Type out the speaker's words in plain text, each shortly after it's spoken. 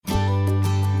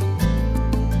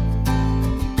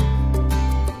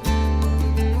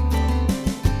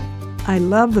I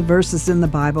love the verses in the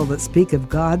Bible that speak of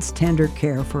God's tender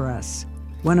care for us.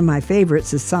 One of my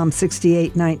favorites is Psalm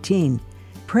 68:19.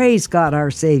 Praise God our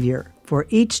Savior, for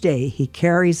each day He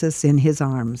carries us in His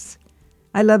arms.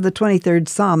 I love the 23rd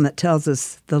Psalm that tells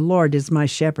us, the Lord is my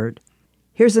shepherd.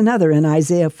 Here's another in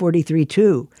Isaiah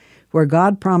 43:2, where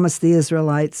God promised the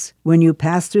Israelites, when you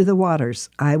pass through the waters,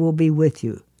 I will be with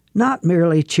you. Not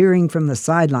merely cheering from the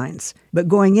sidelines, but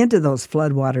going into those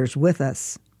floodwaters with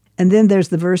us. And then there's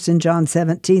the verse in John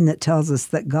 17 that tells us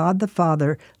that God the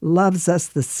Father loves us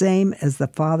the same as the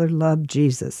Father loved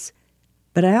Jesus.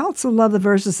 But I also love the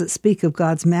verses that speak of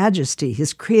God's majesty,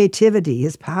 His creativity,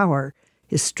 His power,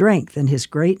 His strength, and His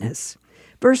greatness.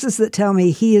 Verses that tell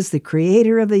me He is the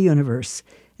creator of the universe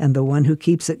and the one who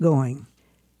keeps it going.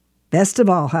 Best of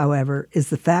all, however,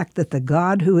 is the fact that the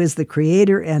God who is the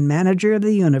creator and manager of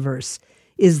the universe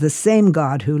is the same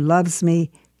God who loves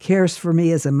me, cares for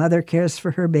me as a mother cares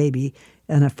for her baby,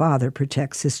 and a father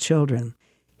protects his children.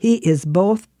 He is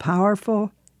both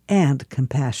powerful and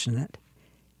compassionate.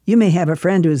 You may have a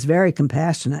friend who is very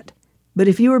compassionate, but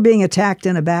if you were being attacked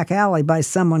in a back alley by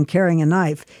someone carrying a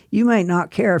knife, you might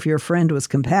not care if your friend was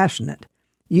compassionate.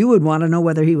 You would want to know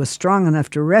whether he was strong enough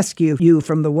to rescue you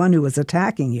from the one who was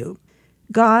attacking you.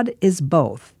 God is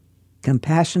both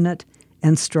compassionate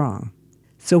and strong.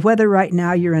 So whether right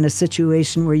now you're in a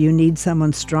situation where you need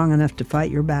someone strong enough to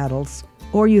fight your battles,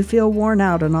 or you feel worn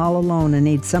out and all alone and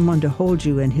need someone to hold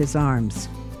you in His arms,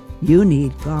 you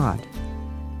need God.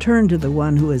 Turn to the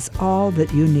one who is all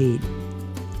that you need.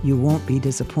 You won't be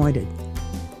disappointed.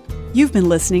 You've been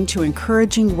listening to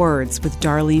Encouraging Words with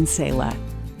Darlene Sala.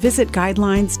 Visit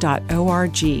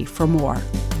guidelines.org for more.